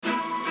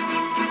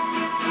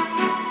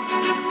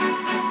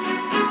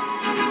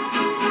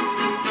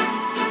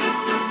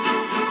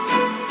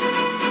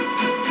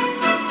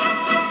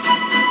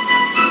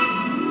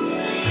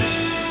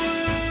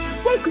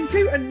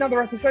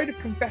another episode of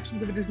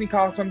Confessions of a Disney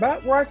Cast Member,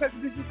 where I talk to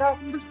Disney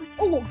cast members from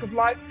all walks of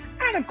life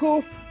and, of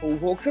course, all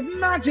walks of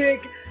magic.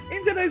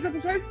 In today's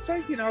episode,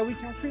 Sophie and I will be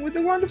chatting with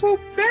the wonderful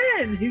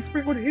Ben, who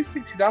sprinkled his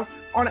pixie dust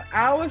on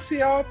our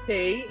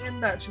CRP in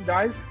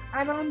merchandise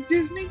and on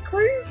Disney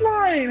Cruise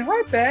Line.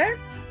 Hi, Ben.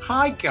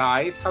 Hi,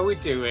 guys. How we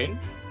doing?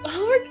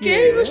 Oh, we're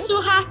good. We're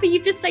so happy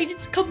you've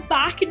decided to come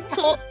back and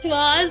talk to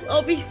us.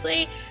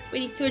 Obviously,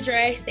 we need to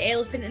address the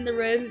elephant in the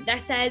room.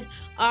 This is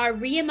our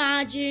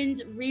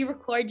reimagined,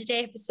 re-recorded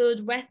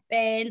episode with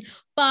Ben,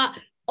 but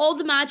all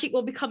the magic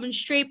will be coming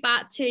straight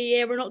back to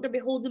you. We're not going to be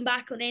holding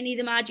back on any of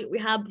the magic we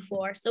had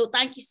before. So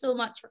thank you so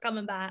much for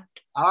coming back.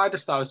 I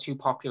just thought I was too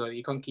popular.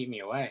 You couldn't keep me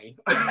away.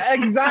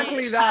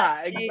 Exactly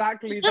that.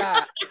 Exactly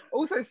that.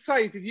 Also,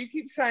 Soph, if you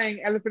keep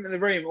saying elephant in the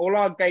room, all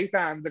our gay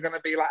fans are going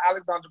to be like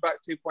Alexandra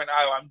Burke 2.0.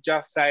 I'm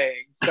just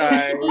saying.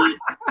 So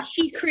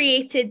she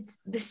created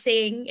the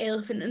saying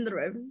elephant in the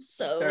room.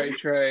 So very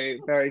true.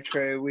 Very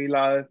true. We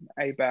love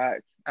A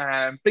Burke.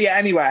 But yeah,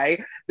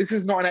 anyway, this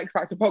is not an X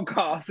Factor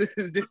podcast. This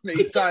is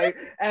Disney. So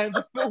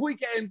before we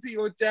get into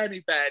your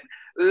journey, Ben,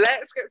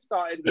 let's get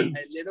started with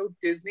a little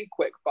Disney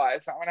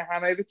quickfire. So I'm going to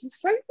hand over to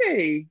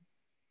Sophie.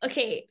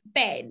 Okay,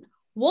 Ben,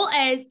 what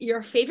is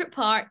your favourite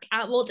park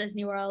at Walt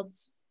Disney World?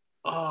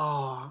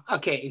 Oh,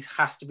 okay. It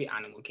has to be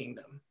Animal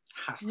Kingdom.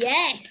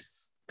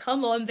 Yes.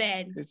 Come on,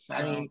 Ben. It's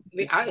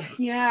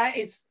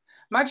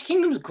Magic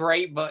Kingdom's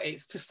great, but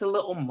it's just a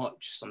little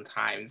much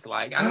sometimes.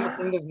 Like, Animal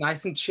Kingdom's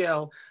nice and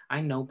chill.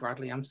 I know,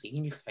 Bradley, I'm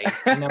seeing your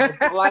face.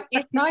 Like,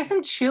 it's nice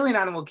and chill in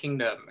Animal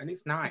Kingdom, and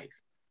it's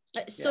nice.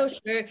 It's so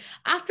true.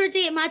 After a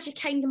day at Magic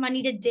Kingdom, I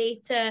need a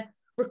day to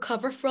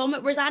recover from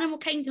it. Whereas Animal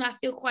Kingdom, I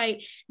feel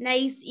quite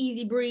nice,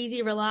 easy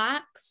breezy,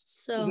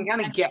 relaxed. So you can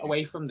kind of get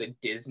away from the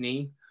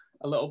Disney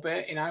a little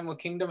bit in Animal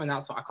Kingdom, and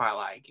that's what I quite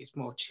like. It's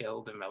more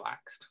chilled and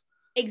relaxed.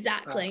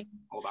 Exactly.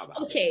 All about that.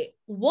 Okay,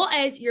 what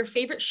is your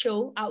favourite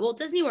show at Walt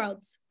Disney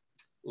World?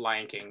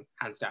 Lion King,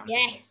 hands down.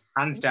 Yes.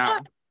 Hands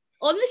down.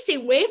 On the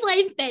same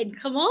wavelength, Ben.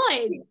 Come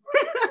on.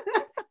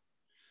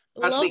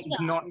 Love that.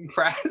 Not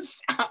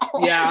impressed at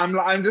all. Yeah,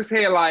 I'm just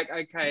here like,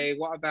 okay,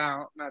 what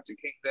about Magic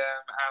Kingdom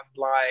and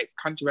like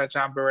Country Bear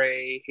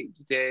Jamboree, Heap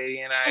to Do,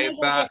 you know? Oh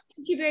my God, yeah.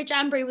 Country Bear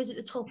Jamboree was at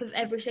the top of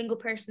every single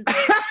person's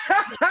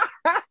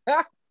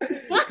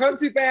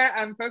Country Bear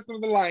and Festival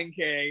of the Lion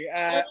King.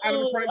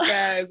 Animatronic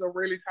bears are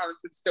really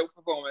talented still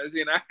performers,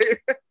 you know?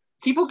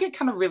 People get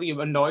kind of really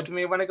annoyed with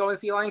me when I go and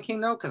see Lion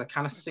King, though, because I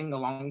kind of sing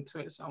along to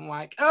it. So I'm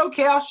like,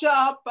 okay, I'll shut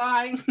up,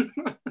 bye.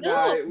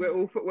 No,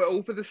 we're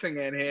all for the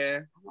singing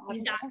here.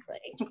 Exactly.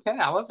 Okay,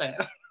 I love it.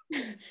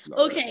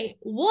 Okay,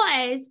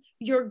 what is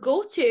your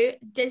go-to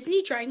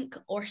Disney drink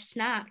or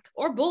snack,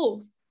 or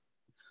both?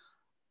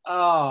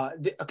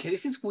 Okay,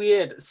 this is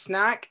weird.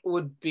 Snack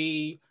would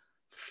be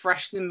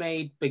freshly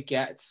made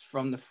baguettes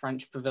from the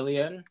French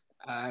Pavilion.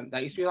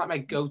 That used to be like my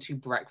go-to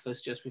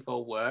breakfast just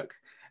before work.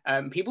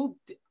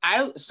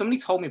 Somebody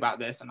told me about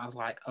this and I was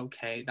like,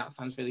 okay, that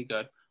sounds really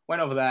good.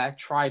 Went over there,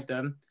 tried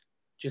them,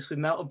 just with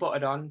melted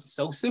butter on.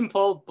 So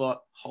simple,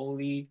 but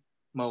holy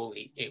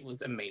moly, it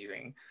was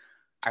amazing.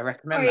 I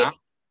recommend that.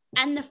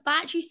 And the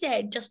fact you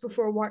said just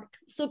before work,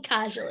 so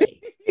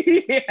casually.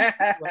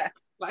 Yeah.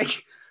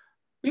 Like,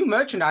 we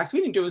merchandise, we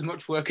didn't do as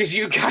much work as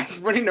you guys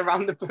running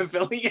around the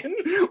pavilion.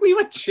 We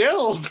were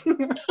chilled.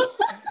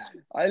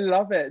 I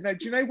love it. No,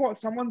 do you know what?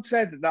 Someone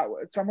said that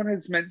someone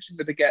has mentioned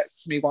the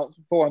baguettes to me once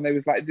before, and they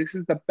was like, this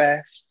is the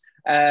best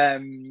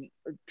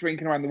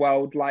drinking around the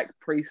world, like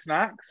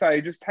pre-snack.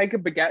 So just take a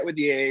baguette with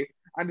you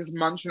and just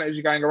munch on it as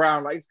you're going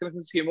around. Like, it's going to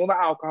consume all the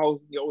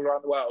alcohols all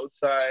around the world.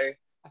 So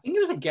I think it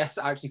was a guest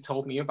that actually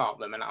told me about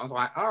them, and I was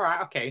like, all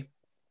right, okay.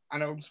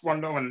 And I just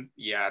wondered, and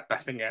yeah,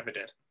 best thing I ever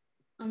did.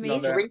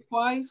 Amazing.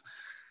 Drink-wise,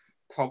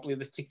 probably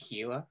the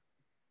tequila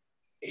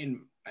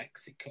in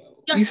Mexico.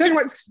 You saying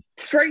like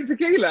straight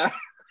tequila?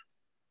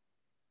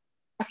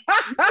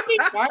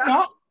 Why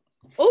not?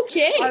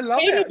 Okay. I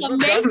love it.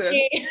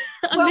 Amazing.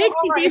 Well,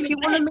 all right, if you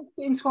want to mix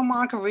it into a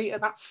margarita,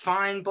 that's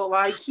fine. But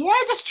like, yeah,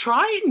 just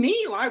try it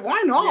neat. Like,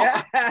 why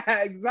not?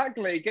 Yeah,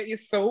 exactly. Get your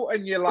salt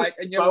and your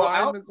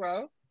lime as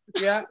well.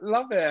 Yeah,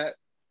 love it.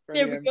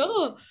 Brilliant. There we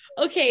go.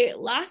 Okay,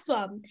 last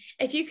one.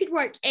 If you could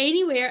work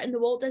anywhere in the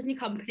Walt Disney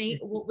Company,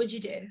 what would you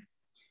do?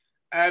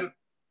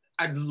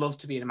 I'd love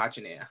to be an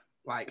Imagineer.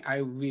 Like, I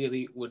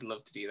really would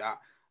love to do that.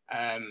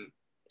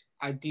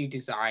 I do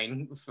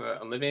design for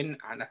a living,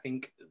 and I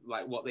think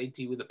like what they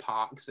do with the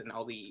parks and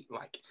all the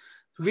like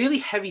really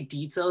heavy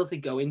details they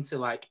go into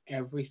like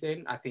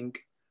everything, I think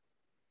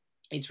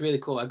it's really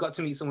cool. I got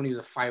to meet someone who was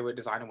a firework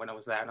designer when I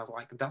was there, and I was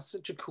like, that's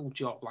such a cool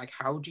job. Like,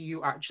 how do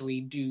you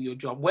actually do your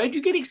job? Where do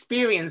you get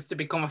experience to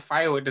become a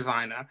firework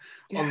designer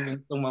other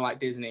than somewhere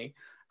like Disney?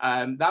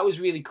 That was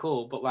really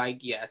cool. But like,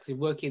 yeah, to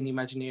work in the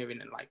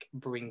Imagineering and like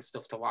bring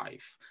stuff to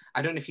life.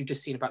 I don't know if you've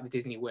just seen about the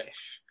Disney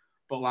Wish,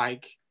 but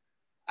like,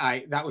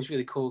 that was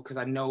really cool because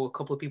I know a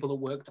couple of people that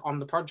worked on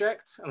the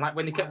project, and like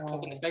when they kept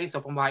putting the face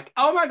up, I'm like,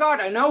 oh my God,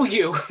 I know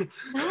you.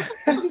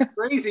 It's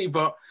crazy,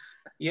 but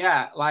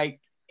yeah, like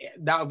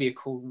that would be a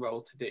cool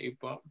role to do.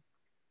 But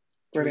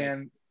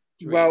brilliant.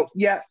 Well,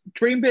 yeah,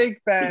 dream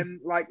big, Ben.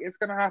 Like, it's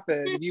gonna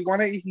happen. If you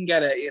want it, you can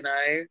get it.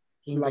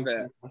 Dream Love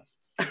big,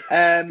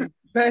 it.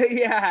 But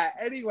yeah.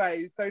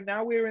 Anyway, so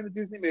now we're in the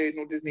Disney mood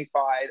or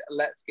Disney-fied.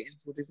 Let's get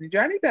into a Disney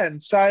journey, Ben.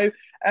 So,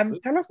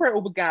 tell us where it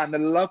all began. The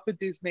love for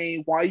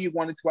Disney. Why you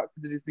wanted to work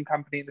for the Disney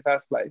company in the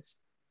first place.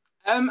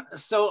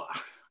 So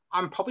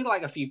I'm probably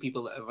like a few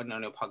people that have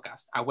known your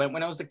podcast. I went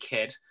when I was a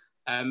kid.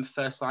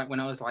 First like when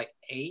I was like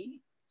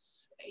 8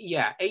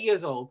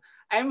 years old,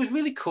 and it was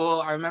really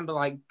cool. I remember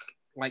like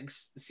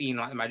seeing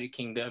like the Magic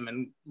Kingdom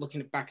and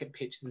looking back at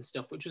pictures and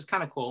stuff, which was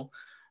kind of cool.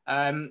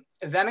 Then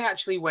I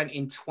actually went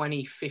in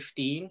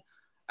 2015.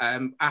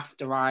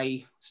 After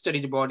I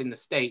studied abroad in the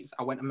States,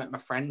 I went and met my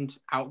friend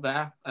out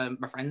there.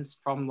 My friends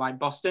from like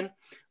Boston.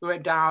 We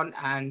went down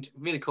and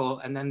really cool.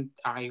 And then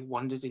I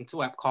wandered into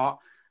Epcot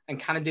and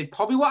kind of did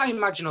probably what I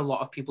imagine a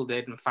lot of people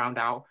did and found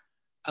out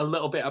a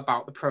little bit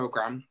about the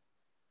program.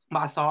 But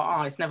I thought,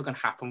 oh, it's never going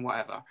to happen,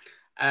 whatever.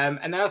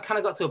 And then I kind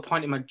of got to a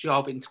point in my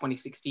job in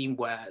 2016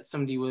 where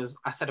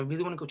I said, I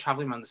really want to go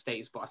traveling around the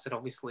States, but I said,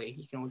 obviously,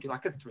 you can only do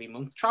like a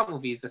 3-month travel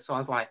visa. So I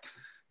was like,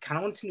 kind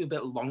of want to do a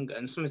bit longer.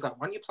 And somebody's like,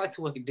 why don't you apply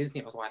to work at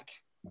Disney? I was like,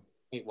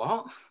 wait,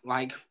 what?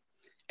 Like,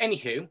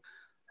 anywho,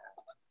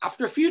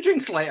 after a few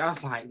drinks later, I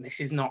was like, this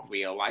is not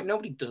real. Like,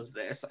 nobody does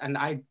this. And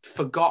I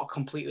forgot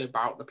completely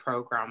about the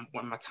program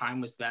when my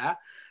time was there.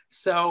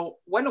 So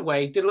went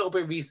away, did a little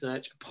bit of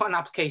research, put an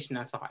application.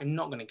 I thought, I'm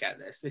not going to get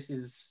this. This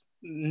is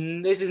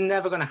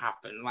never going to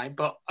happen. Like,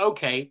 but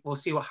okay, we'll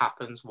see what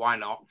happens. Why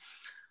not?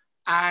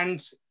 And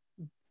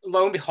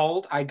lo and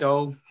behold, I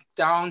go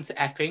down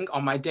to Epping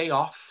on my day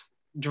off,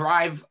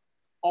 drive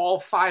all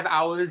 5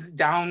 hours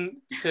down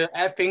to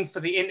Epping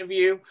for the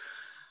interview,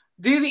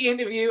 do the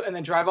interview, and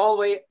then drive all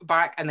the way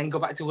back and then go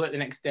back to work the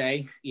next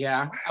day.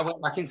 Yeah, I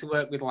went back into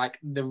work with like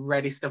the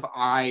reddest of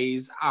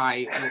eyes.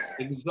 I was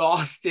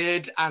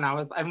exhausted, and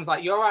everyone was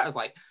like, "You're all right?" I was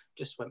like,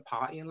 "Just went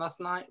partying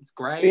last night. It's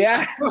great."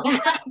 Yeah.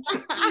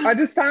 I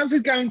just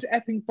fancied going to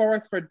Epping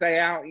Forest for a day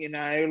out,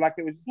 like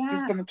it was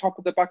just on the top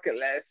of the bucket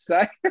list.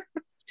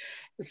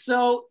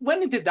 So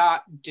when I did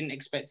that, didn't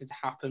expect it to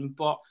happen,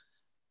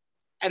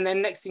 and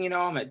then next thing you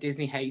know, I'm at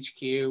Disney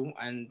HQ,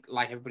 and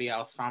like everybody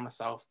else, found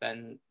myself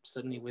then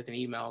suddenly with an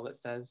email that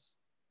says,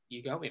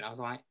 "You going?" I was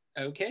like,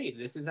 okay,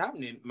 this is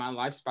happening. My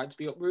life's about to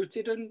be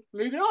uprooted and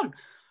moving on.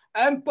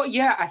 But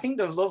yeah, I think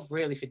the love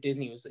really for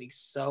Disney was like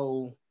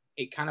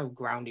it kind of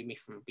grounded me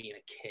from being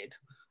a kid,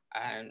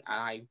 and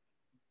I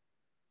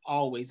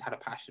always had a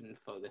passion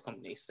for the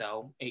company.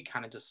 So it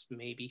kind of just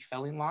maybe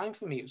fell in line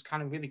for me. It was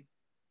kind of really,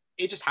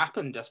 it just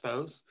happened, I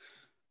suppose.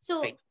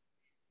 So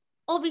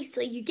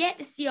obviously you get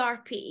the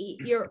CRP,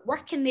 you're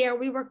working there.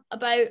 We were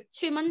about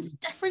 2 months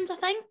difference, I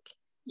think.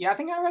 Yeah, I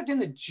think I arrived in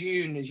the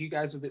June as you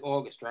guys were the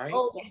August, right?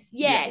 August,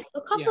 yeah.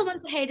 So a couple of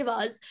months ahead of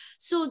us.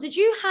 So did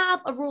you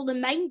have a role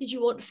in mind? Did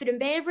you want food and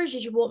beverage?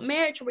 Did you want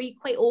merch? Or were you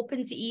quite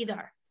open to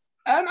either?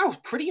 I was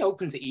pretty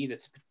open to either,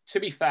 to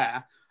be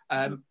fair.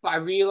 But I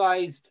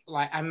realized,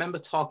 like, I remember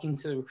talking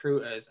to the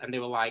recruiters and they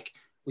were like,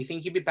 we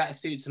think you'd be better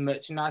suited to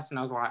merchandise. And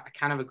I was like, I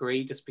kind of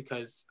agree, just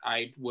because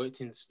I'd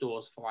worked in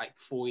stores for like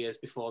 4 years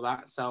before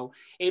that. So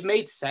it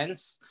made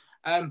sense.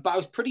 But I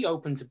was pretty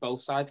open to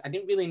both sides. I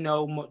didn't really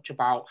know much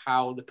about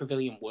how the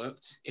pavilion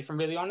worked, if I'm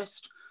really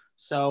honest.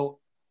 So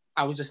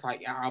I was just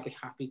like, yeah, I'll be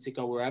happy to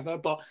go wherever.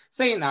 But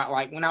saying that,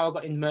 like, when I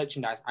got in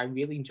merchandise, I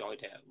really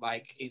enjoyed it.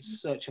 Like,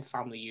 it's such a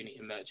family unit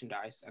in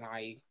merchandise. And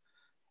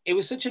it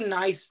was such a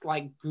nice,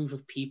 like, group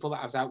of people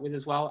that I was out with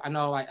as well. I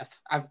know, like,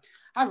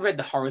 I've read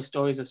the horror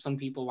stories of some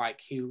people,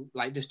 like, who,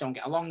 like, just don't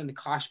get along in the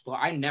clash, but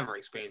I never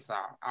experienced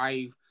that.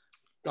 I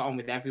got on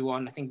with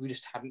everyone. I think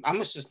I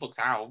must have just looked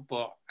out,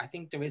 but I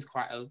think there is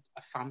quite a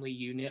family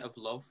unit of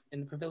love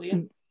in the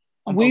pavilion.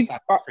 On both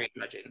sides of the street,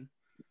 imagine.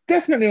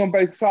 Definitely on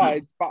both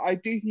sides, but I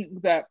do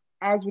think that,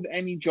 as with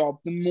any job,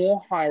 the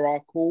more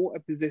hierarchical a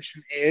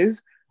position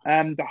is,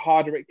 the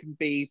harder it can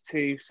be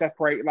to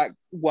separate like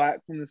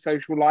work from the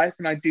social life.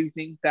 And I do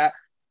think that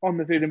on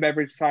the food and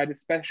beverage side,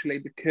 especially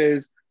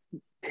because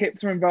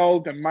tips are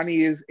involved and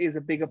money is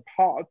a bigger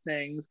part of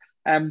things,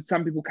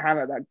 some people can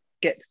let that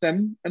get to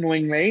them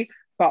annoyingly.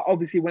 But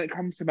obviously, when it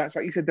comes to merch,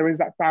 like you said, there is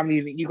that family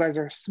unit. You guys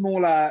are a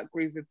smaller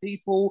group of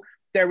people.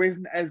 There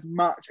isn't as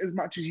much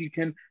as you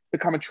can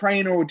become a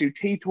trainer or do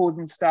tea tours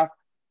and stuff.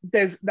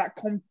 There's that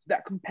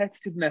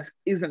competitiveness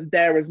isn't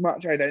there as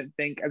much, I don't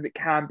think, as it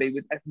can be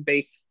with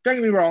F&B. Don't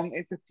get me wrong,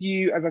 it's a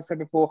few, as I said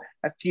before,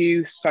 a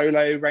few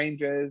solo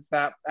rangers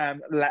that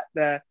let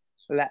the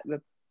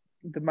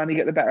money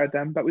get the better of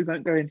them, but we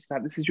won't go into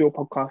that. This is your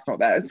podcast, not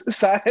theirs.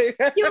 So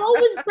you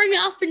always bring it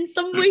up in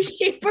some way,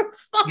 shape, or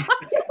form.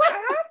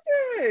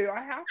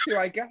 I have to.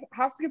 I guess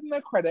I have to give them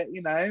their credit,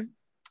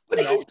 But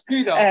it is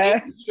true, though.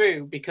 It's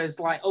true, because,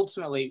 like,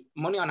 ultimately,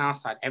 money on our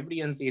side,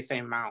 everybody earns the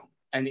same amount,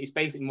 and it's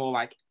basically more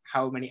like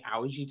how many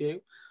hours you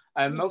do.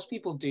 Most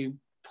people do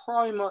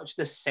pretty much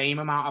the same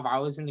amount of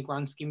hours in the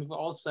grand scheme of it.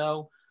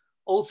 Also,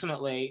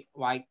 ultimately,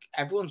 like,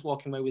 everyone's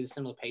walking away with a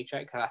similar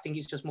paycheck. I think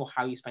it's just more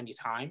how you spend your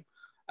time.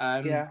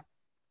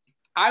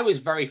 I was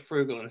very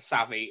frugal and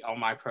savvy on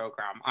my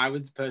program. I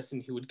was the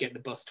person who would get the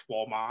bus to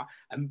Walmart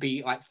and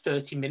be like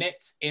 30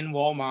 minutes in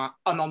Walmart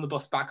and on the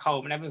bus back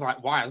home. And everyone's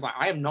like, why? I was like,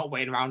 I am not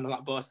waiting around on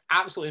that bus.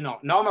 Absolutely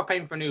not. No, I'm not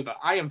paying for an Uber.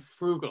 I am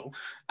frugal.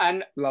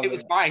 And it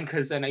was fine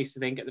because then I used to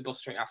then get the bus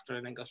straight after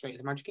and then go straight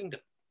to Magic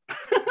Kingdom.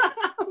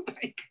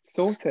 Like,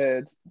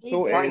 Sorted.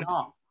 why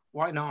not?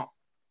 Why not?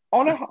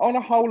 On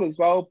a whole as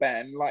well,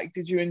 Ben, like,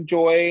 did you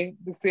enjoy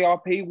the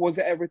CRP? Was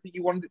it everything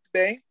you wanted it to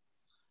be?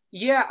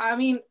 Yeah, I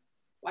mean,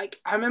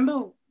 like, I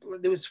remember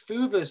there was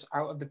few of us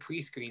out of the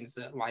pre-screens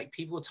that, like,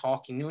 people were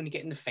talking, when you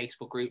get in the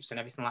Facebook groups and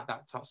everything like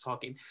that, starts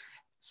talking.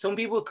 Some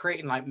people were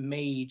creating, like,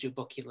 major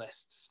bucket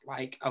lists,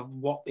 like, of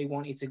what they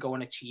wanted to go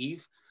and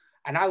achieve.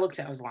 And I looked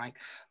at it, I was like,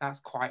 that's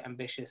quite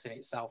ambitious in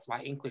itself,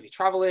 like, including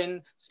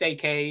traveling,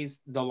 staycays,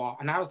 the lot.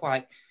 And I was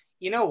like,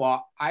 you know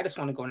what? I just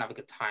want to go and have a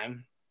good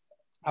time.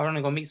 I want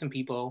to go meet some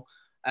people.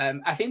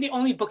 I think the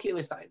only bucket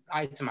list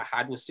item I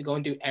had was to go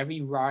and do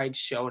every ride,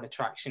 show, and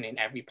attraction in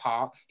every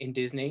park in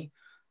Disney,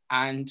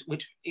 and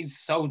which is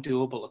so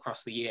doable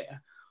across the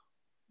year.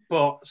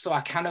 But so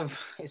I kind of,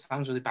 it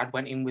sounds really bad,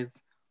 went in with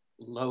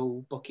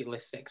low bucket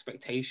list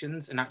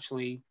expectations and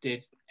actually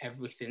did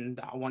everything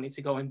that I wanted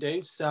to go and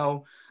do.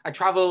 So I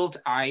traveled,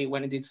 I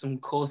went and did some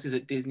courses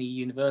at Disney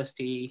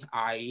University.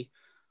 I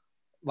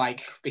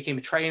became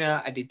a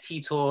trainer. I did tea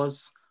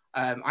tours.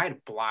 I had a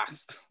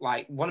blast.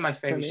 Like, one of my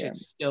favorite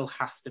shifts still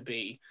has to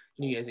be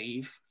New Year's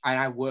Eve, and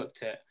I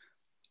worked it.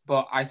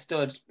 But I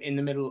stood in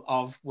the middle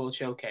of World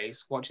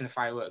Showcase watching the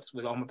fireworks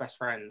with all my best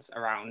friends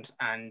around,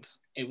 and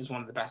it was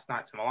one of the best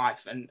nights of my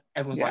life. And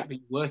everyone's like, "Are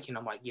you working?"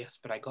 I'm like, "Yes,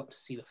 but I got to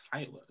see the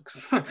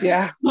fireworks."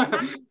 Yeah.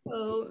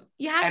 So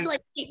you have to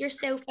like take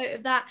yourself out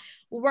of that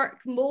work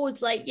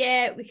mode. Like,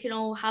 yeah, we can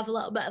all have a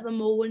little bit of a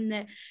moan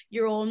that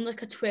you're on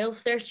like a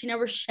 12-13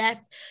 hour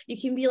shift. You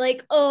can be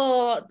like,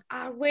 oh,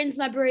 when's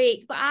my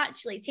break? But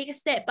actually take a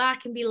step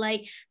back and be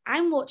like,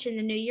 I'm watching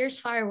the New Year's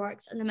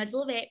fireworks in the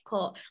middle of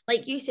Epcot,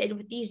 like you said,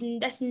 with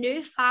this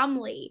new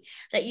family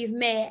that you've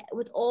met,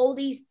 with all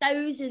these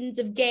thousands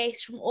of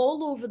guests from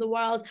all over the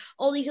world,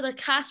 all these other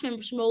cast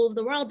members from all over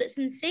the world. It's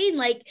insane.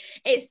 Like,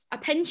 it's a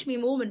pinch me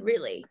moment,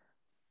 really.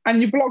 And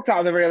you blocked out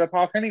of the real of the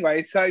park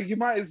anyway, so you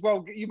might as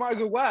well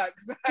work.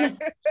 So.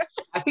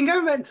 I think I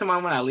went to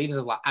my leaders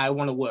like, I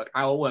want to work.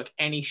 I will work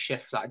any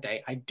shift that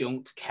day. I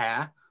don't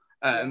care.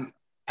 And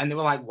they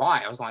were like,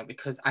 why? I was like,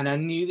 because, and I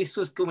knew this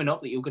was coming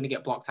up that you were going to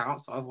get blocked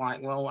out. So I was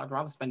like, well, I'd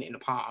rather spend it in a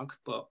park.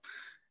 But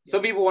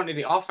some people wanted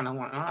it off, and I'm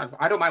like, oh,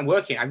 I don't mind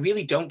working. I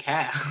really don't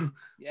care.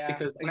 Yeah,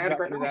 because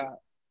exactly that.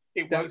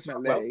 It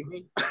Definitely.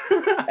 works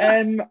well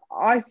for me.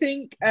 I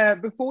think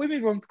before we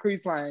move on to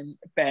Cruise Line,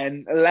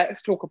 Ben,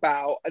 let's talk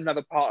about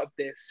another part of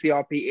this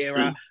CRP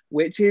era,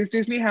 which is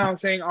Disney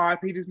Housing,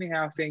 RIP Disney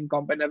Housing,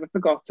 gone but never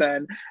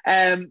forgotten.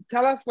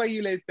 Tell us where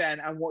you live, Ben,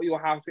 and what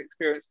your house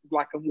experience was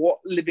like, and what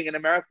living in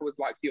America was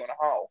like for you on a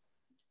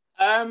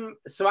whole.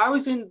 So I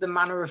was in the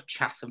Manor of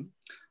Chatham,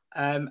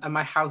 and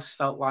my house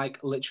felt like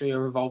literally a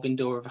revolving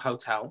door of a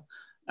hotel.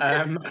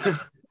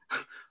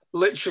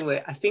 Literally,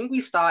 I think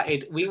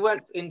we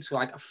went into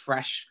like a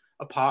fresh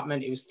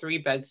apartment. It was 3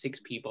 beds,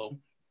 6 people.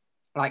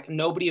 Like,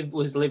 nobody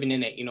was living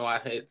in it. You know, I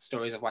heard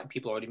stories of like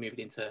people already moving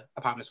into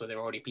apartments where there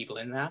were already people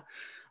in there.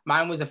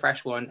 Mine was a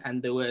fresh one,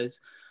 and there was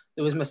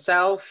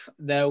myself,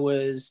 there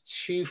was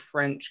 2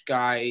 French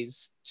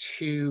guys,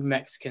 2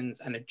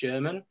 Mexicans, and a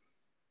German.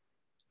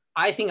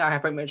 I think I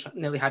pretty much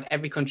nearly had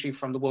every country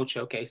from the World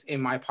Showcase in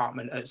my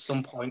apartment at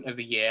some point of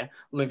the year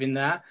living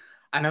there.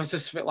 And I was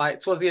just a bit like,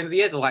 towards the end of the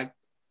year, they're like,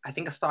 I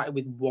think I started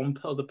with one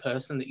other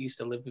person that used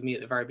to live with me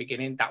at the very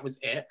beginning. That was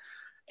it.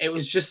 It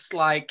was just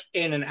like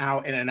in and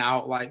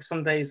out. Like,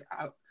 some days,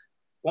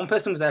 one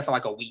person was there for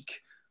like a week.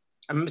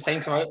 I remember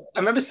saying to him,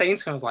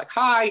 I was like,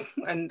 hi.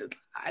 And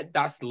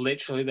that's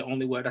literally the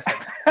only word I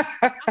said.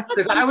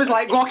 Because I was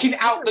like walking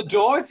out the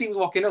door as he was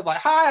walking. I was like,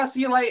 hi, I'll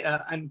see you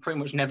later. And pretty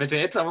much never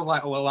did. I was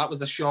like, oh, well, that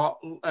was a short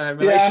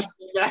relationship.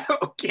 Yeah.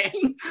 Okay.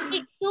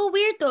 It's so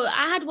weird though.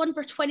 I had one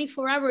for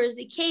 24 hours.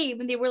 They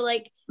came and they were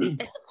like,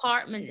 this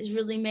apartment is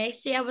really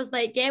messy. I was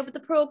like, yeah, with the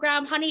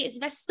program, honey, it's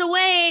messed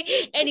away.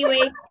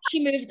 Anyway,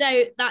 she moved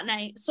out that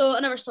night. So I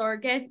never saw her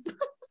again.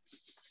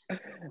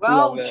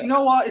 Well, do you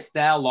know what? It's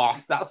their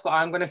loss. That's what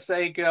I'm going to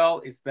say,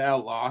 girl. It's their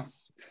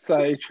loss.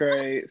 So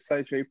true.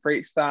 So true.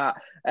 Preach that.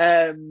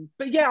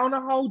 But yeah, on a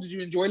whole, did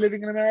you enjoy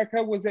living in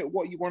America? Was it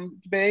what you wanted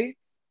it to be?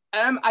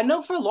 I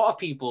know for a lot of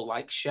people,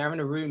 like, sharing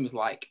a room is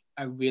like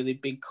a really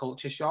big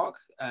culture shock.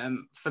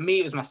 For me,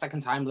 it was my second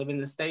time living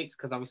in the States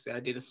because obviously I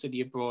did a study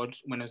abroad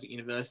when I was at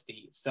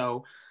university.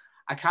 So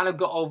I kind of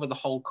got over the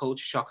whole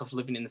culture shock of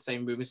living in the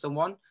same room as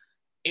someone.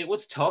 It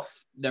was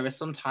tough. There are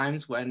some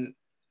times when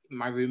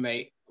my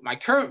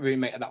current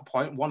roommate at that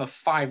point, one of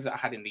 5 that I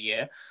had in the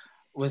year,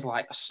 was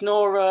like a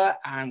snorer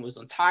and was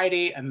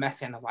untidy and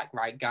messy. And I was like,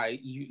 right, guy,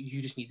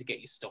 you just need to get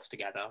your stuff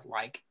together.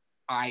 Like,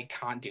 I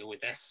can't deal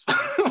with this.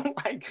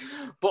 Like,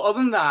 but other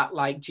than that,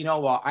 like, do you know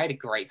what? I had a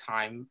great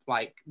time.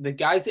 Like, the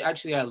guys that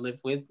actually I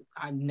live with,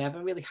 I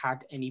never really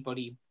had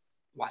anybody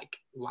like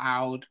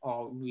loud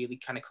or really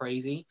kind of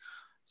crazy.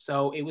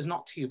 So it was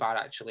not too bad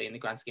actually in the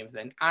grand scheme of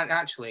things. And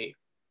actually,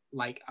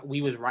 like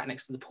we was right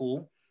next to the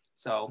pool.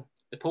 So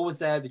the pool was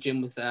there, the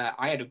gym was there.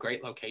 I had a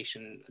great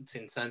location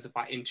in terms of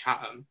like in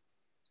Chatham.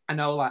 I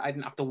know like I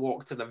didn't have to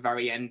walk to the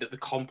very end of the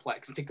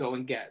complex to go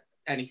and get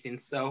anything.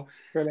 So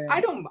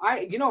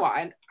Brilliant. you know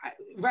what,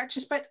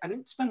 retrospect, I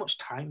didn't spend much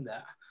time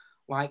there.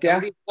 Like Yeah. I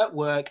was either at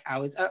work, I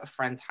was at a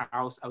friend's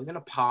house, I was in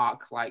a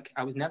park, like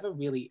I was never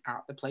really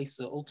at the place.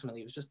 So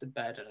ultimately it was just a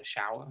bed and a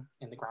shower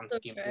in the grand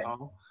scheme of it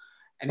all.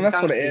 And And it that's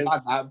sounds what it really bad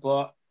is. that,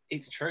 but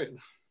it's true.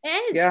 It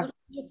is, Yeah.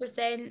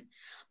 100%.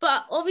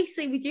 But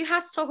obviously, we do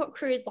have to talk about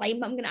Cruise Line.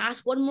 But I'm going to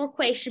ask one more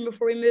question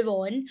before we move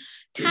on.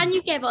 Can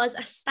you give us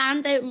a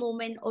standout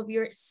moment of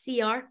your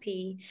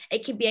CRP?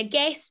 It could be a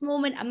guest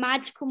moment, a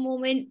magical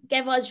moment.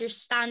 Give us your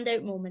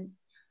standout moment.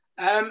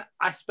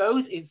 I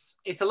suppose it's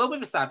a little bit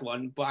of a sad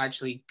one, but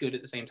actually good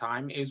at the same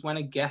time. It was when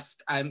a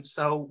guest,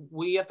 so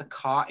we have the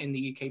cart in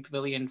the UK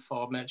Pavilion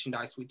for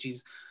merchandise, which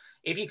is,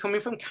 if you're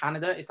coming from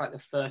Canada, it's like the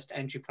first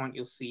entry point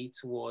you'll see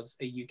towards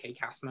a UK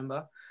cast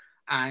member.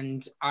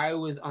 And I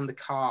was on the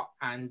cart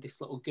and this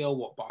little girl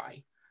walked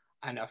by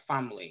and her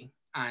family,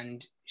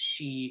 and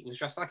she was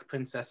dressed like a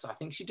princess. So I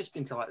think she'd just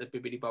been to like the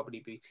Bibbidi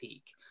Bobbidi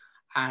Boutique.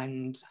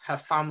 And her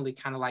family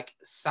kind of like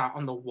sat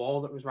on the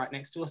wall that was right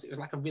next to us. It was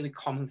like a really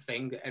common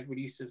thing that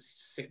everybody used to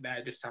sit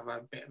there, just have a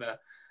bit of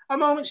a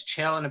moment's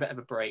chill and a bit of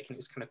a break. And it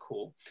was kind of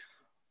cool.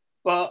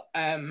 But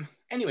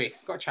anyway,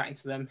 got chatting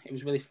to them. It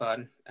was really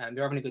fun.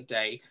 They were having a good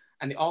day.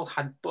 And they all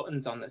had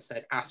buttons on that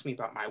said, ask me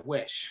about my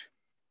wish.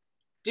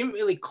 Didn't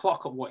really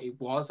clock up what it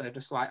was. I was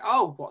just like,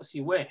 oh, what's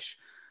your wish?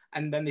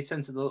 And then they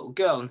turned to the little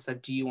girl and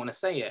said, do you want to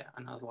say it?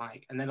 And I was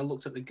like, and then I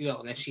looked at the girl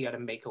and then she had a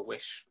make a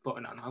wish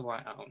button on. I was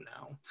like, oh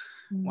no,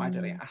 why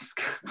did I ask?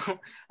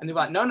 And they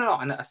were like, no.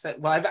 And I said,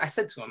 well, I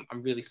said to them,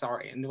 I'm really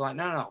sorry. And they were like,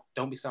 no,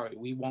 don't be sorry.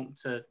 We want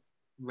to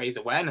raise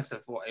awareness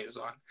of what it was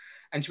on.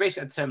 And she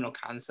basically had terminal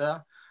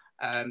cancer,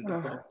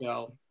 the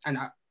girl. And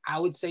I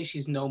would say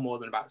she's no more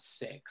than about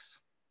 6.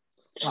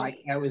 Like,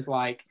 I was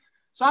like,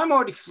 so I'm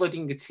already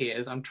flooding with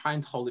tears. I'm trying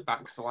to hold it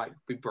back to like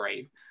be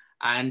brave.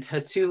 And her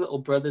 2 little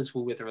brothers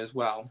were with her as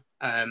well,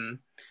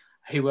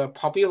 who were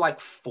probably like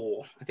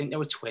 4. I think they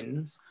were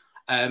twins.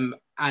 And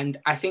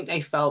I think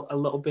they felt a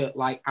little bit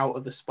like out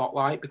of the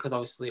spotlight because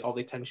obviously all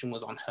the attention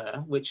was on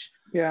her, which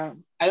I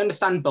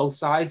understand both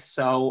sides.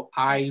 So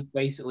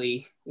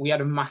we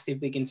had a massive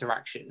big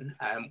interaction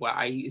where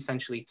I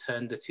essentially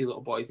turned the 2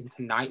 little boys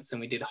into knights and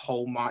we did a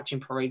whole marching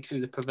parade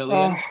through the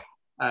pavilion.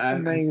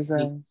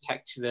 Amazing.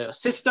 Protect the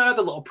sister,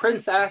 the little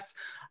princess.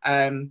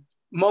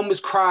 Mum was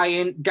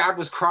crying, Dad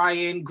was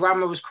crying,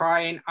 Grandma was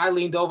crying. I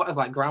leaned over, I was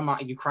like, Grandma,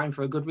 are you crying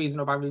for a good reason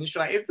or bad reason? She's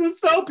like,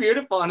 it's so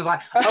beautiful. And I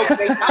was like,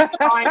 okay, that's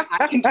fine,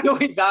 I can deal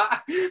with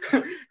that.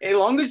 As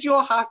long as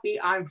you're happy,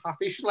 I'm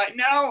happy. She's like,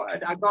 no.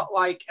 And I got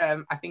like,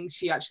 I think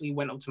she actually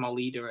went up to my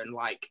leader and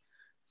like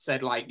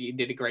said like, you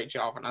did a great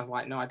job. And I was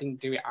like, no, I didn't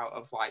do it out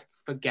of like,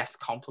 for guest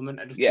compliment.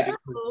 I just did it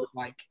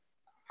like,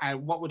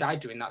 what would I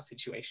do in that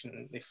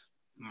situation if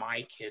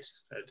my kid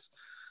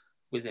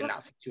was in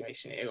that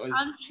situation? It was,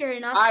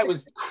 I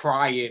was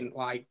crying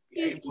like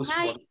Tuesday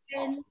night.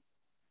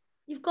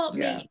 You've got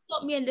me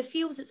in the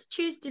fields. It's a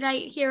Tuesday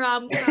night. Here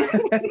I'm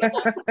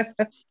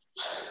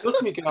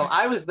Trust me, girl,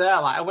 I was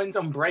there. Like I went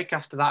on break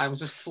after that. I was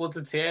just floods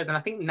of tears, and I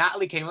think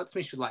Natalie came up to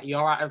me. She was like, "You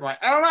all right?" I was like,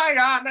 "Oh my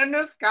god, I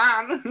just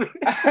can't."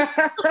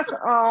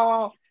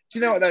 Oh, do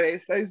you know what though?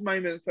 It's those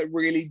moments that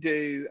really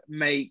do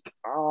make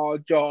our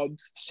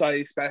jobs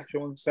so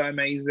special and so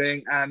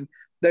amazing, and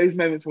those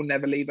moments will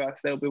never leave us.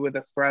 They'll be with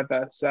us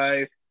forever.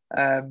 So,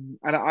 and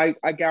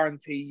I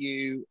guarantee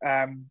you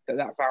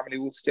that family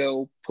will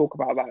still talk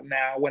about that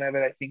now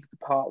whenever they think of the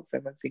parks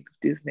and they think of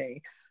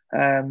Disney.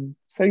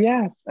 So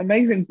yeah,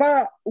 amazing.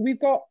 But we've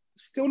got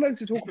still loads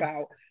to talk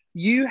about.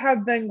 You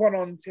have then gone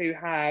on to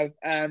have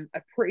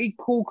a pretty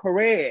cool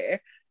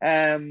career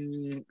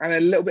and a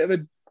little bit of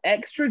an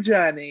extra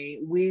journey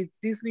with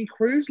Disney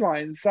Cruise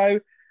Line. So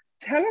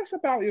tell us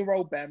about your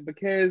role, Ben,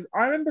 because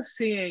I remember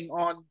seeing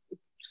on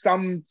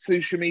some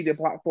social media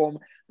platform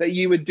that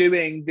you were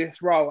doing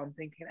this role. I'm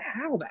thinking,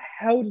 how the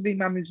hell did he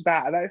manage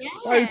that?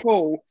 That's so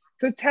cool.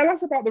 So tell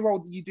us about the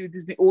role that you do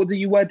Disney, or that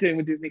you were doing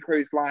with Disney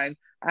Cruise Line,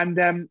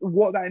 and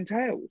what that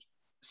entailed.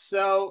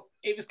 So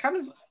it was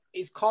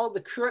it's called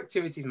the Crew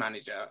Activities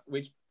Manager,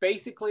 which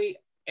basically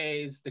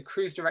is the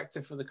cruise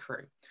director for the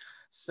crew.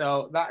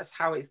 So that's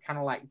how it's kind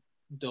of like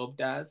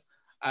dubbed as.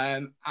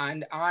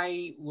 And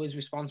I was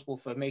responsible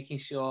for making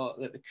sure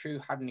that the crew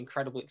had an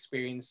incredible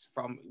experience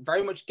from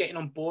very much getting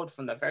on board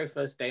from their very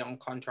first day on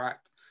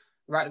contract,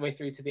 right the way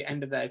through to the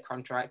end of their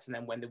contract, and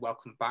then when they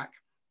welcome back.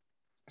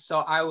 So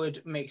I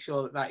would make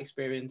sure that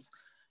experience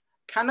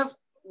kind of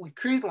with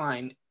Cruise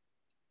Line,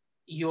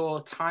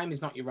 your time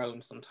is not your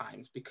own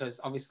sometimes,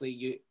 because obviously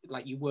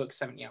you work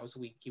 70 hours a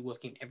week, you're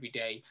working every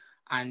day,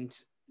 and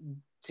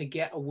to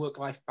get a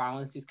work-life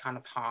balance is kind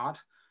of hard.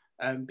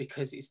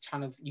 Because it's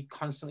kind of, you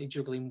constantly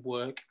juggling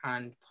work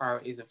and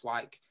priorities of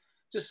like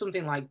just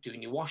something like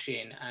doing your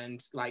washing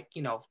and like,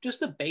 you know,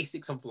 just the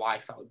basics of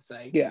life, I would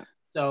say. Yeah.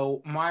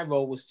 So my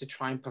role was to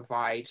try and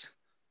provide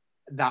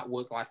that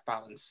work-life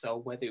balance. So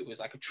whether it was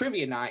like a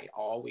trivia night,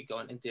 or we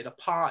went and did a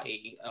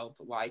party of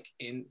like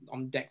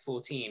on deck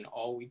 14,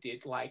 or we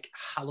did like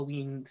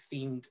Halloween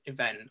themed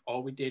event,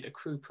 or we did a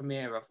crew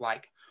premiere of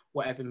like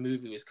whatever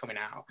movie was coming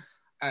out.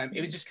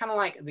 It was just kind of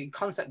like, the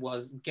concept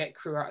was get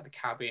crew out of the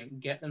cabin,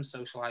 get them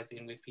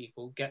socializing with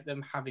people, get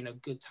them having a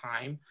good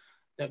time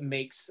that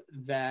makes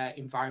their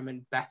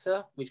environment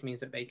better, which means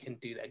that they can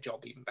do their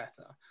job even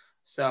better.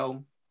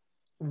 So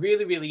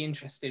really, really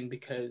interesting,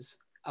 because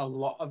a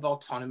lot of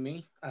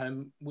autonomy,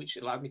 which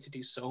allowed me to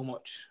do so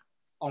much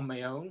on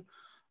my own,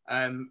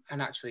 and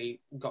actually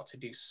got to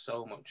do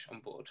so much on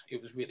board.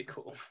 It was really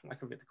cool,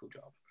 like a really cool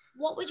job.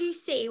 What would you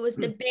say was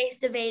the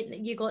best event that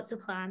you got to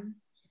plan?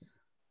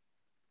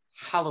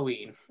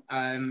 Halloween,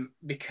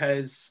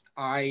 because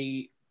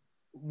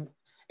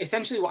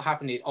essentially what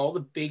happened is all the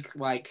big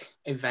like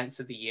events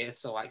of the year,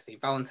 so like say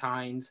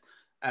Valentine's,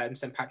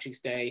 St. Patrick's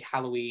Day,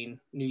 Halloween,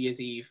 New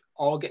Year's Eve,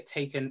 all get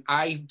taken.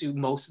 I do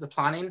most of the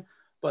planning,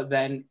 but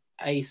then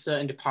a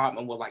certain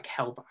department will like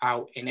help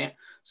out in it.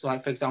 So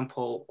like, for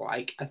example,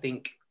 like I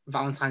think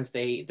Valentine's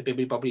Day, the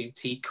Bibbidi Bobbidi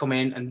Boutique come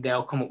in and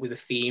they'll come up with a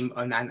theme,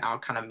 and then I'll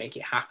kind of make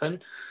it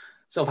happen.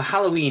 So for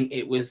Halloween,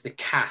 it was the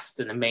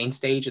cast and the main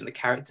stage and the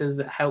characters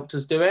that helped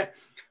us do it.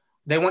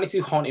 They wanted to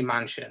do Haunted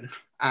Mansion,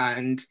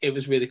 and it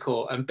was really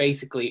cool. And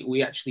basically,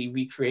 we actually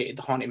recreated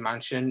the Haunted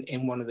Mansion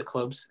in one of the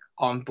clubs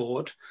on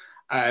board.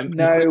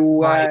 No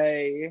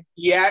way. Like,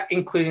 yeah,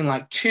 including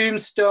like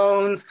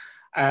tombstones.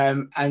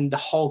 And the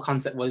whole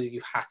concept was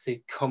you had to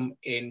come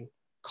in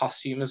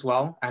costume as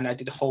well. And I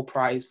did a whole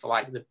prize for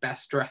like the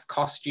best dressed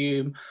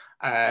costume,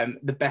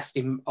 the best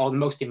or the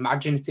most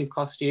imaginative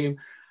costume.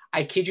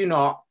 I kid you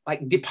not,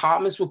 like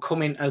departments would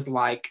come in as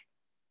like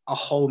a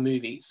whole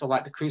movie. So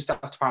like the crew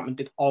staff department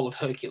did all of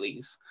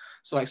Hercules.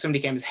 So like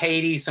somebody came as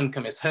Hades, some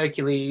came as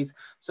Hercules,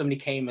 somebody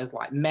came as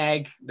like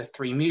Meg, the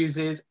Three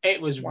Muses. It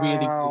was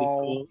really, really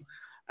cool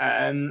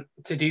to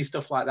do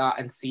stuff like that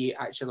and see it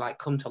actually like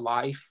come to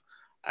life.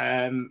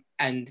 And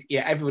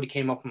yeah, everybody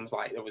came up and was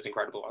like, it was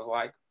incredible. I was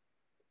like,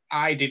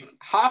 I did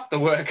half the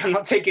work. I'm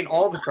not taking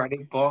all the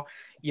credit, but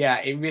yeah,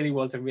 it really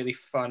was a really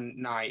fun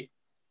night.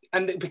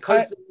 And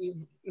because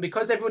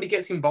everybody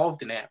gets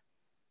involved in it,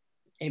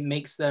 it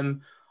makes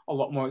them a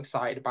lot more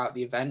excited about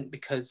the event,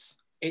 because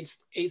it's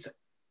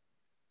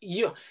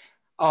you.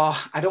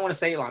 Oh, I don't want to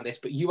say it like this,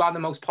 but you are the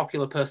most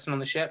popular person on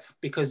the ship,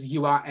 because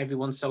you are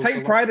everyone's social.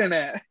 Take pride in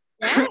it.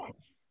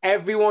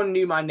 Everyone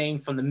knew my name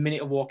from the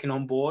minute of walking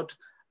on board,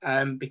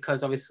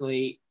 because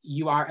obviously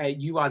you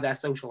are their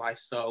social life,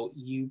 so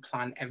you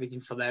plan everything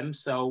for them,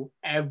 so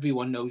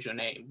everyone knows your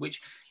name, which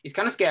is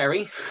kind of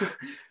scary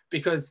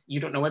because you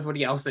don't know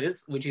everybody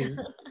else's, which is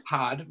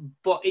hard,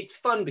 but it's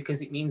fun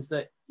because it means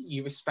that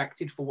you're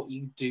respected for what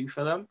you do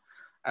for them,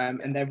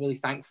 and they're really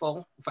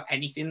thankful for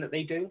anything that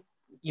they do.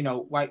 You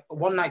know, like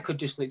one night could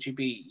just literally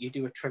be you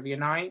do a trivia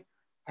night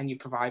and you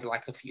provide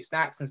like a few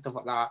snacks and stuff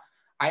like that.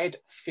 I had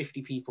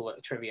 50 people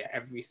at trivia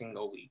every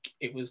single week.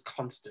 It was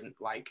constant,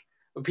 like,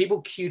 but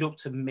people queued up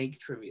to make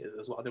trivias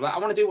as well. They were like, I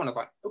want to do one. I was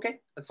like, okay,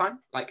 that's fine.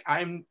 Like,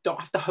 don't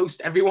have to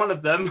host every one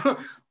of them.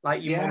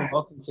 Like, you're more than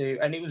welcome to.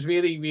 And it was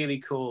really, really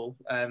cool.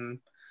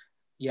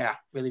 Yeah,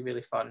 really,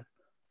 really fun.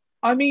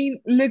 I mean,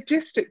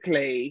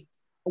 logistically,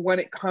 when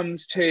it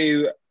comes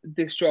to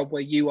this job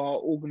where you are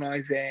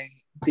organising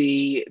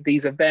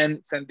these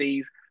events and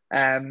these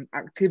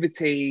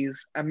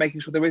activities and making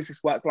sure there is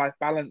this work-life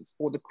balance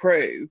for the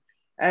crew,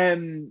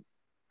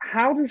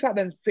 how does that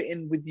then fit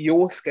in with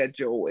your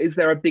schedule? Is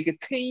there a bigger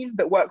team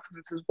that works on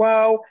this as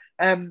well?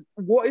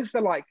 What is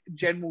the like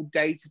general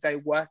day-to-day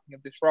working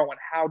of this role, and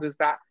how does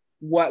that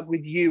work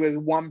with you as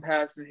one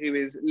person who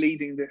is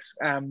leading this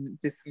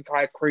this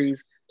entire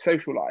crew's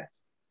social life?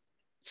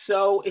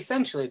 So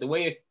essentially, the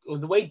way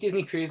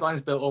Disney Cruise Line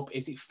is built up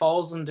is it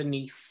falls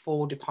underneath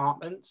 4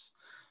 departments.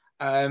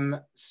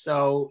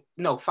 So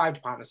no, 5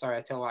 departments. Sorry,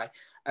 I tell a lie.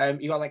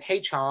 You got like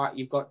HR,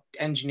 you've got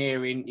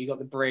engineering, you got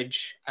the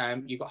bridge,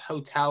 you've got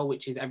hotel,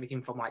 which is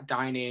everything from like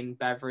dining,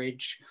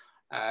 beverage,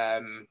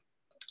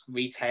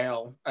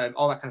 retail,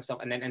 all that kind of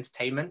stuff, and then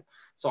entertainment.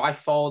 So I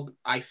fell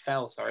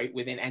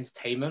within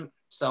entertainment.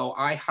 So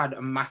I had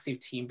a massive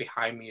team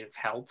behind me of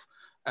help.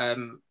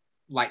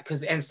 Like, because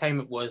the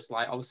entertainment was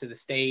like obviously the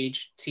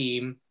stage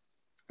team,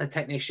 the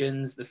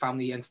technicians, the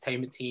family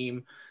entertainment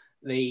team,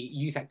 the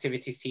youth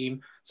activities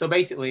team. So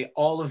basically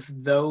all of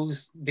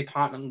those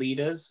department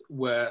leaders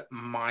were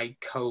my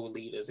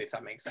co-leaders, if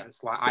that makes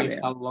sense. Like I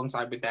fell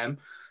alongside with them.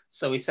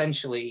 So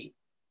essentially,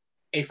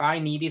 if I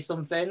needed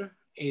something,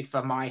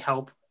 for my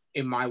help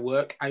in my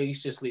work, I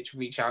used to just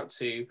literally reach out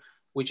to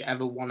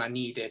whichever one I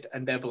needed,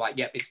 and they'll be like,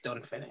 yep, it's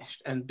done,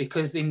 finished. And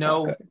because they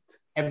know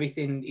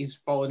everything is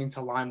falling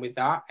into line with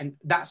that, and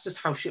that's just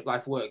how ship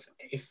life works.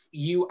 If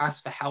you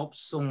ask for help,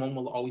 someone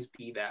will always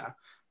be there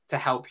to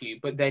help you,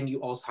 but then you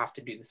also have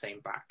to do the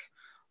same back.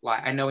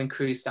 Like I know in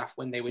cruise staff,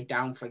 when they were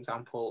down, for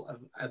example,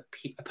 a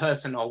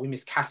person, or we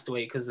missed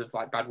castaway because of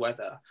like bad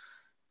weather,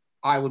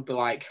 I would be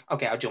like,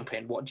 okay, I'll jump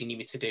in. What do you need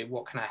me to do?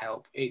 What can I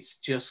help? It's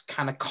just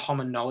kind of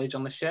common knowledge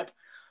on the ship.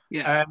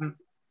 Yeah.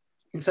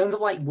 in terms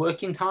of like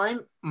working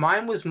time,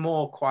 mine was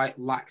more quite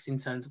lax in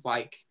terms of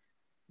like,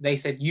 they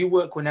said you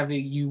work whenever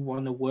you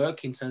want to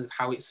work in terms of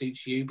how it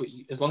suits you, but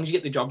as long as you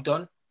get the job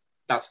done,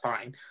 that's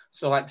fine.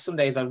 So like some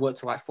days I'd work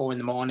till like 4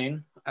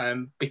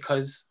 a.m,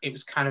 because it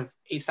was kind of,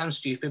 it sounds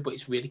stupid, but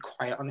it's really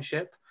quiet on a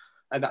ship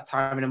at that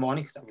time in the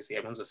morning because obviously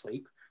everyone's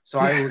asleep. So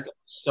I would get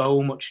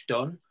so much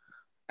done.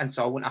 And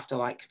so I wouldn't have to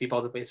like be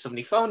bothered with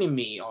somebody phoning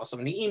me or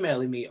somebody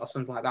emailing me or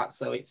something like that.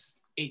 So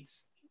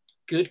it's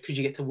good because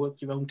you get to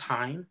work your own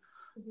time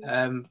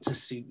to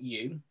suit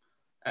you,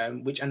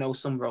 which I know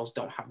some roles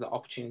don't have that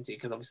opportunity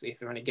because obviously if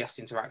they're in a guest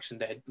interaction,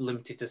 they're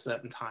limited to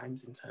certain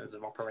times in terms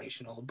of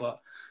operational. But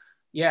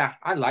yeah,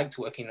 I liked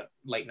working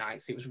late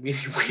nights. It was really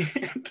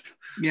weird.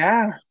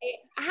 Yeah.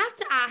 I have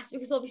to ask,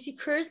 because obviously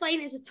cruise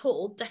line is a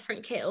total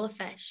different kettle of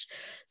fish.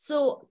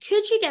 So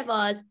could you give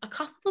us a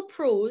couple of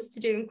pros to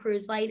doing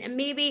cruise line and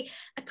maybe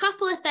a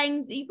couple of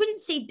things that you wouldn't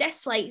say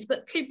disliked,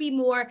 but could be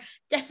more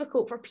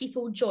difficult for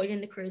people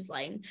joining the cruise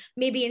line?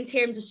 Maybe in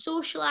terms of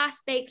social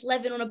aspects,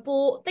 living on a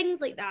boat,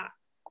 things like that.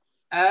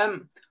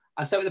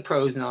 I'll start with the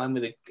pros and I'll end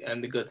with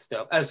the good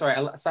stuff. Oh, sorry,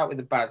 I'll start with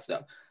the bad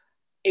stuff.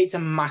 It's a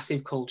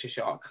massive culture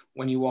shock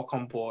when you walk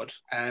on board.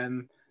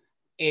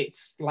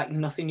 It's like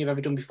nothing you've ever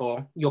done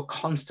before. You're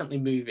constantly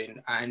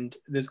moving and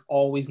there's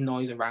always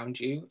noise around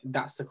you.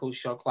 That's the culture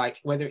shock. Like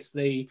whether it's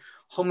the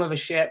hum of a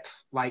ship,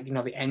 like, you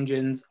know, the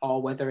engines,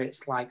 or whether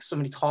it's like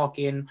somebody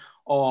talking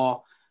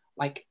or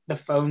like the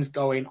phone's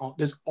going on,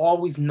 there's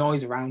always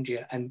noise around you.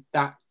 And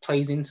that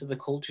plays into the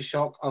culture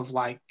shock of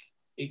like,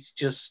 it's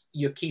just,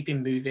 you're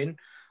keeping moving.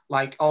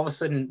 Like all of a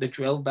sudden the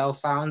drill bell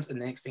sounds and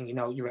the next thing you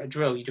know, you're at a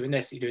drill, you're doing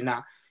this, you're doing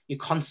that. You're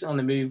constantly on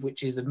the move,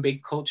 which is a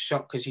big culture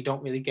shock because you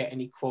don't really get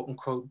any quote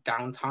unquote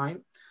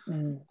downtime.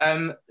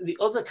 The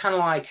other kind of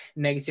like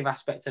negative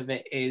aspect of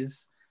it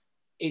is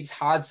it's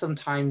hard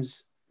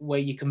sometimes where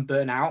you can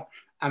burn out.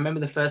 I remember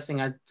the first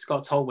thing I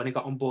got told when I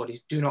got on board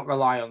is do not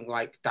rely on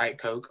like Diet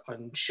Coke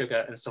and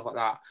sugar and stuff like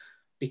that,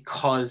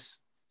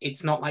 because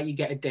it's not like you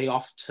get a day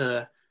off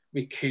to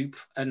recoup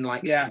and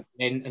like sleep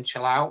in and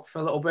chill out for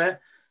a little bit.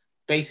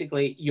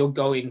 Basically, you're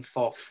going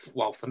for,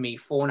 well, for me,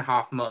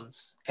 4.5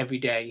 months every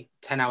day,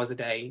 10 hours a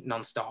day,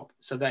 nonstop.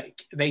 So that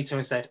they told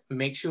me, said,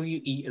 make sure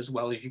you eat as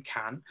well as you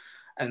can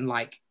and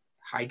like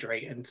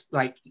hydrate. And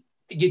like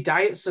your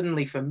diet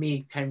suddenly for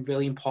me became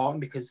really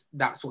important because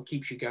that's what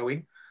keeps you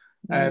going.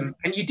 And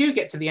you do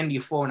get to the end of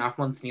your 4.5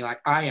 months and you're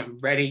like, I am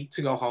ready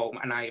to go home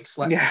and I have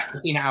slept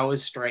 15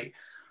 hours straight.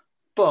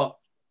 But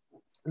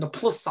the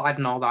plus side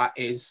and all that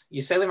is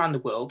you're sailing around the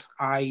world.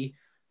 I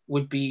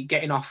would be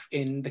getting off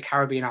in the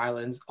Caribbean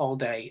islands all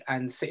day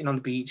and sitting on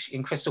the beach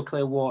in crystal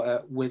clear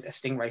water with a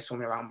stingray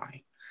swimming around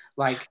me.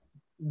 Like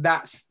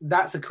that's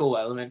a cool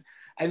element.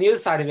 And the other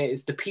side of it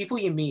is the people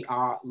you meet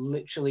are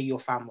literally your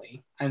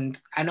family. And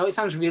I know it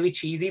sounds really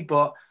cheesy,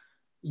 but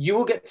you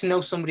will get to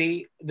know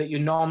somebody that you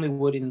normally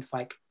would in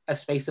like a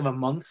space of a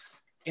month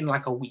in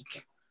like a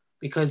week,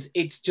 because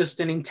it's just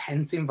an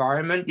intense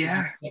environment. You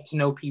get to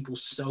know people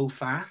so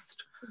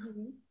fast.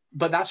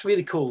 But that's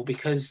really cool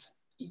because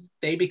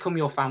they become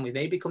your family.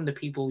 They become the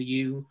people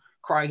you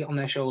cry on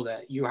their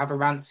shoulder, you have a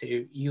rant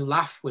to, you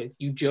laugh with,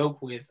 you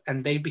joke with,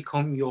 and they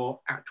become your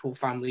actual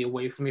family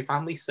away from your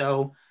family.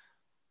 So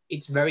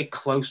it's very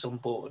close on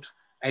board.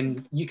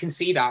 And you can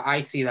see that.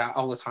 I see that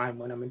all the time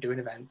when I'm doing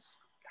events,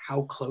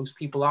 how close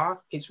people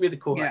are. It's really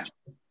cool,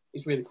 actually.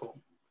 It's really cool.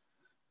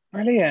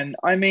 Brilliant.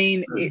 I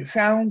mean, it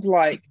sounds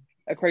like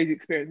a crazy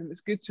experience, and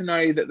it's good to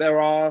know that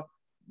there are,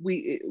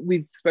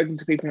 we've spoken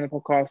to people on the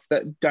podcast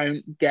that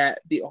don't get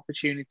the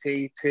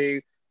opportunity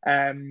to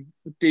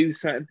do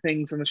certain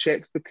things on the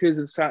ships because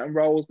of certain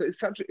roles, but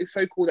it's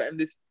so cool that in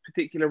this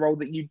particular role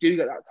that you do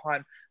get that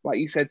time, like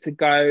you said, to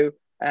go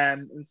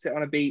and sit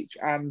on a beach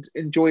and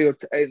enjoy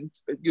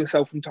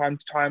yourself from time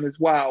to time as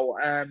well.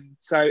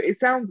 So it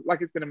sounds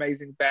like it's been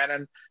amazing,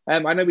 Ben,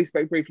 and I know we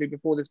spoke briefly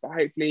before this, but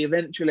hopefully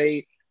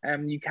eventually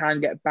you can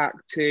get back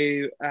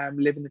to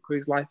living the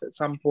cruise life at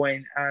some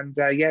point and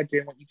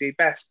doing what you do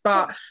best.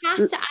 But I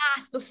have to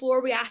ask,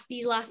 before we ask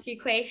these last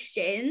few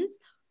questions,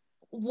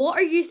 what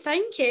are you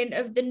thinking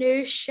of the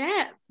new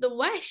ship, the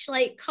Wish?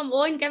 Like, come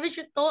on, give us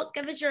your thoughts,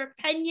 give us your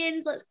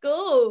opinions, let's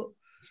go.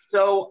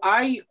 So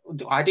I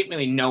didn't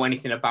really know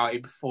anything about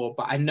it before,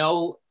 but I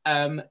know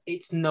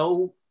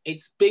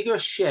it's bigger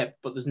ship,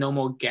 but there's no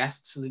more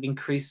guests, so they've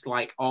increased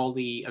like all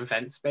the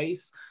event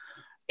space.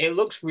 It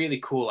looks really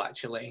cool,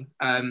 actually.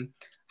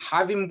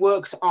 Having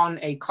worked on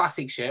a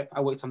classic ship,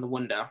 I worked on the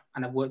Wonder,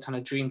 and I've worked on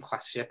a Dream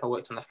class ship, I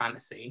worked on the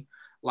Fantasy.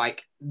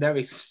 Like, there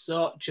is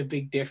such a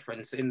big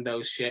difference in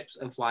those ships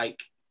of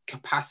like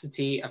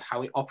capacity of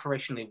how it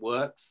operationally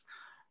works.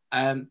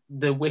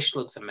 The Wish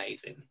looks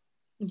amazing.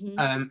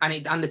 And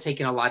they're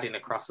taking Aladdin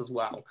across as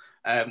well,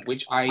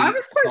 which I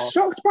was quite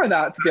shocked by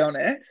that, to be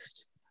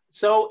honest.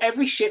 So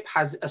every ship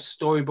has a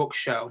storybook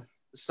show.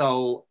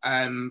 So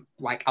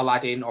like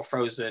Aladdin or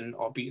Frozen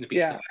or Beauty and the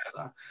Beast or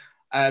whatever.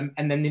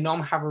 And then they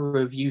normally have a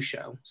review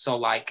show. So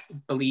like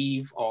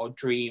Believe or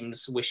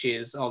Dreams,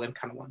 Wishes, all them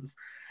kind of ones.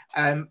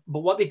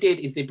 But what they did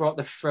is they brought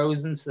the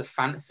Frozen to the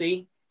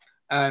Fantasy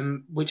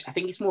which I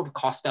think is more of a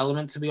cost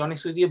element, to be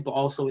honest with you, but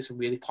also it's a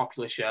really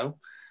popular show.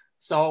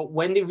 So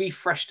when they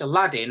refreshed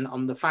Aladdin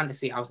on the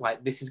fantasy, I was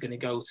like, this is going to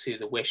go to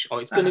the Wish,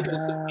 or it's going to go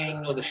to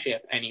another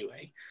ship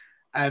anyway.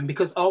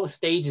 Because all the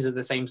stages are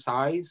the same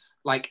size,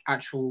 like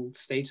actual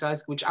stage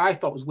size, which I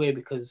thought was weird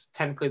because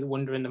technically the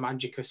Wonder and the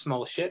Magic are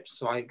smaller ships,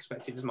 so I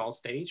expected a small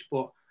stage,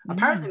 but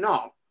apparently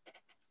not.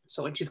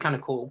 So which is kind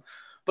of cool.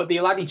 But the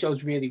Aladdin show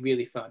is really,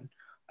 really fun.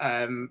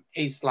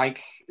 It's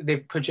like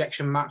they've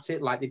projection mapped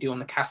it like they do on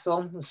the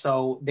castle.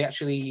 So they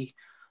actually...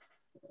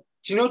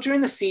 Do you know during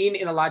the scene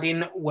in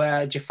Aladdin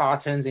where Jafar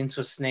turns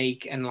into a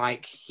snake and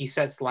like he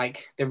sets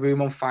like the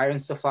room on fire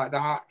and stuff like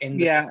that?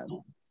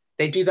 Film?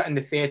 They do that in the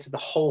theatre. The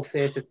whole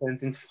theatre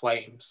turns into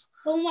flames.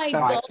 Oh my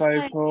God. That's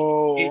so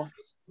cool.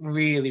 It's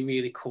really,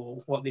 really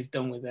cool what they've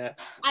done with it.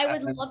 I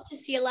would love to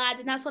see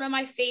Aladdin. That's one of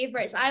my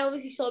favourites. I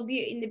obviously saw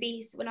Beauty and the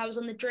Beast when I was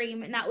on the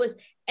Dream, and that was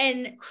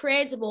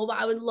incredible, but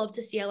I would love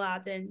to see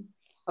Aladdin.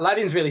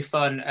 Aladdin's really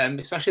fun,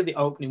 especially the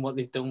opening, what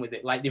they've done with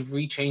it. Like, they've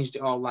rechanged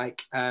it all,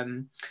 like...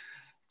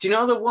 do you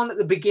know the one at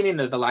the beginning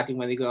of Aladdin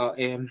where they go,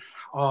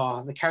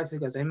 the character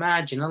goes,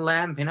 imagine a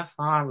lamp in a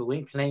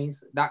faraway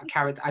place. That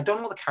character, I don't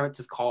know what the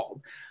character's called,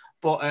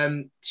 but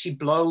she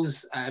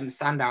blows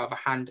sand out of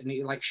her hand and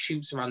it like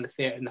shoots around the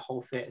theatre and the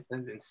whole theatre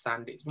turns into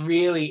sand. It's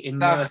really immersive.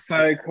 That's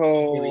so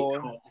cool. Really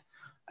cool.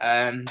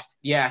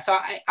 So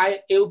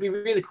it would be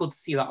really cool to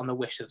see that on the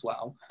Wish as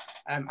well.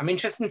 I'm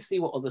interested to see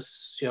what other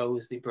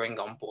shows they bring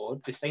on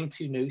board. They're saying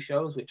 2 new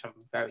shows, which I'm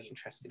very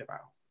interested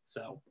about.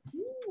 So,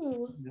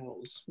 who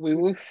knows? We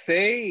will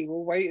see.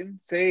 We'll wait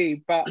and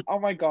see. But oh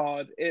my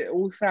God, it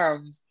all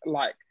sounds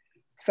like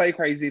so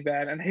crazy,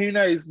 Ben. And who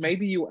knows?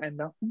 Maybe you'll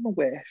end up on the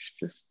Wish.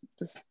 Just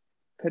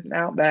putting it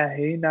out there.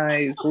 Who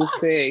knows? We'll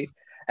see.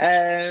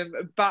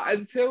 But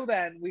until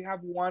then, we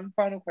have one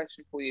final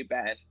question for you,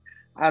 Ben.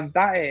 And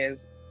that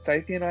is,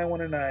 Sophie and I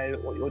want to know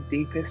what your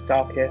deepest,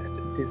 darkest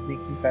Disney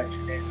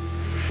confession is.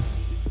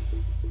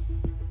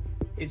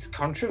 It's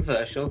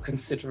controversial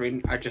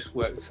considering I just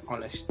worked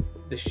on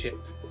the ship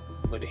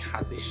when it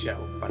had this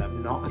show, but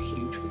I'm not a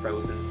huge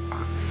Frozen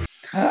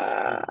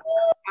fan.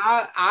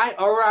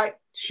 All right,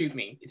 shoot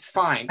me. It's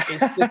fine.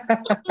 It's just,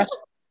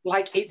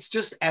 it's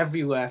just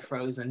everywhere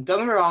Frozen. Don't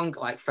get me wrong,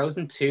 like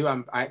Frozen 2,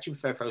 I actually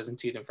prefer Frozen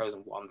 2 than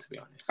Frozen 1, to be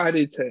honest. I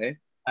do too.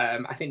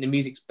 I think the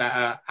music's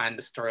better and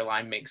the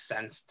storyline makes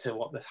sense to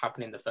what was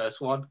happening in the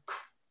first one.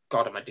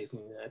 God, I'm a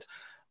Disney nerd.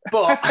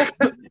 But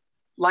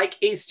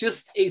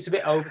it's a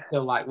bit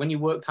overkill. Like when you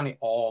worked on it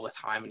all the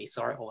time and you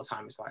saw it all the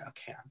time, it's like,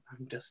 okay,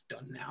 I'm just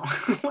done now.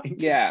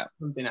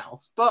 Something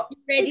else. But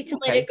you're ready to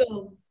let it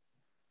go.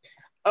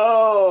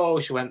 Oh,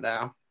 she went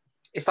there.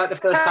 It's like the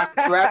first time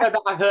forever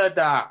that I've heard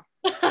that.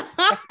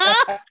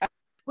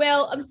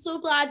 Well, I'm so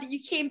glad that you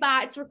came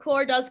back to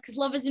record us because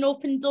love is an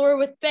open door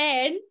with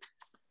Ben.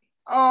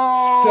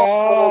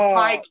 Oh,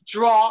 mic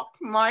drop.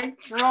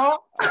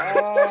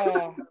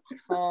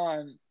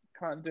 Oh,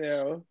 can't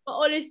do. But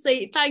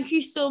honestly, thank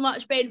you so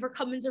much, Ben, for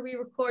coming to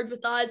re-record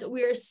with us.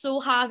 We are so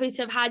happy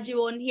to have had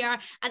you on here,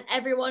 and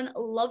everyone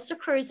loves a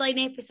cruise line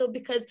episode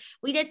because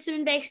we did some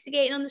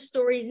investigating on the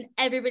stories and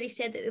everybody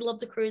said that they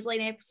loved a cruise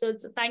line episode.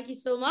 So thank you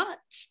so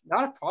much.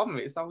 Not a problem.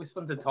 It's always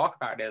fun to talk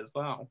about it as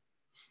well.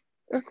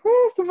 Of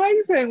course,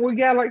 amazing. Well,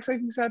 yeah, like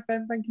Sophie said,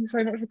 Ben, thank you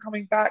so much for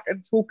coming back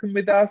and talking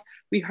with us.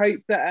 We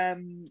hope that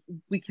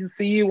we can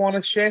see you on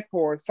a ship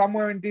or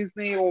somewhere in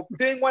Disney or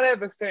doing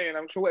whatever soon.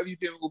 I'm sure whatever you're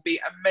doing will be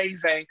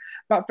amazing.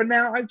 But for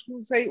now, I just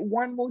want to say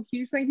one more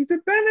huge thank you to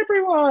Ben,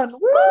 everyone.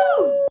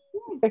 Woo!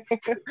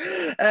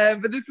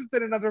 But this has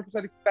been another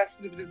episode of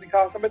Confessions of a Disney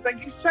Cast Member.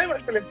 Thank you so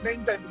much for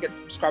listening. Don't forget to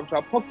subscribe to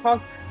our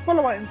podcast,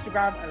 follow our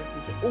Instagram, and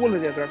listen to all of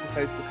the other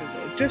episodes because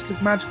they're just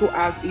as magical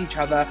as each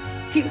other.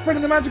 Keep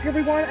spreading the magic,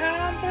 everyone,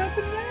 and bye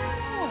for now.